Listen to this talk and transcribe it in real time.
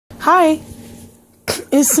Hi,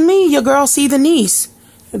 it's me, your girl C Denise,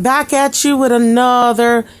 back at you with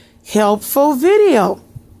another helpful video.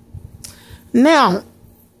 Now,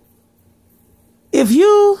 if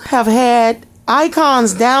you have had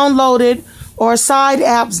icons downloaded or side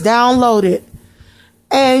apps downloaded,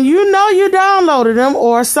 and you know you downloaded them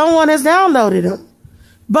or someone has downloaded them,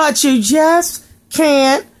 but you just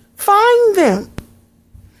can't find them.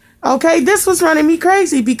 Okay, this was running me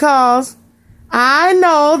crazy because I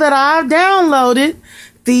know that I've downloaded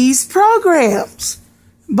these programs,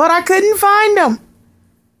 but I couldn't find them.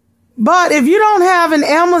 But if you don't have an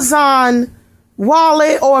Amazon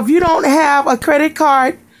wallet, or if you don't have a credit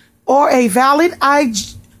card or a valid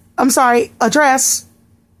address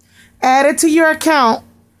added to your account,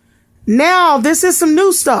 now this is some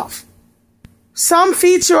new stuff. Some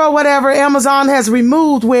feature or whatever Amazon has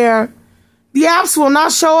removed where the apps will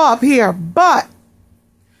not show up here, but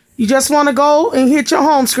you just want to go and hit your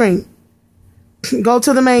home screen. Go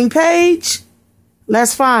to the main page.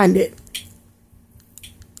 Let's find it.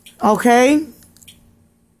 Okay.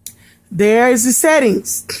 There is the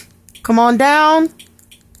settings. Come on down.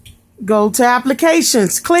 Go to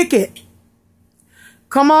applications. Click it.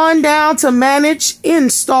 Come on down to manage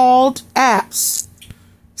installed apps.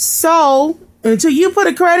 So until you put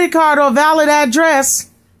a credit card or valid address,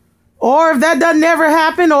 or if that doesn't ever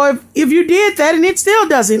happen, or if you did that and it still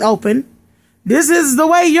doesn't open, this is the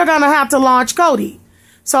way you're going to have to launch Kodi.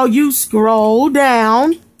 So you scroll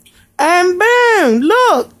down and boom,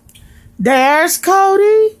 look, there's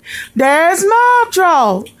Kodi, there's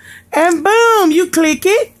Mobdro, and boom, you click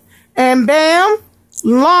it and bam,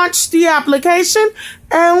 launch the application.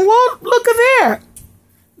 And look at there.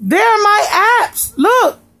 There are my apps.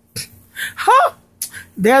 Look. Huh.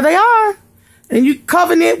 There they are. And you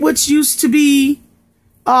Covenant, which used to be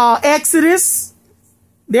Exodus.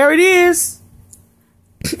 There it is.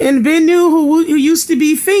 And Venu, who used to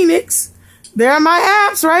be Phoenix. There are my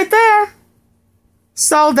apps right there.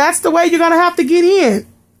 So that's the way you're going to have to get in.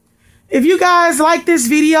 If you guys like this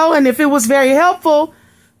video and if it was very helpful,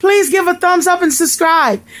 please give a thumbs up and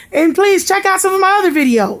subscribe. And please check out some of my other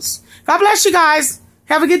videos. God bless you guys.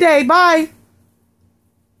 Have a good day. Bye.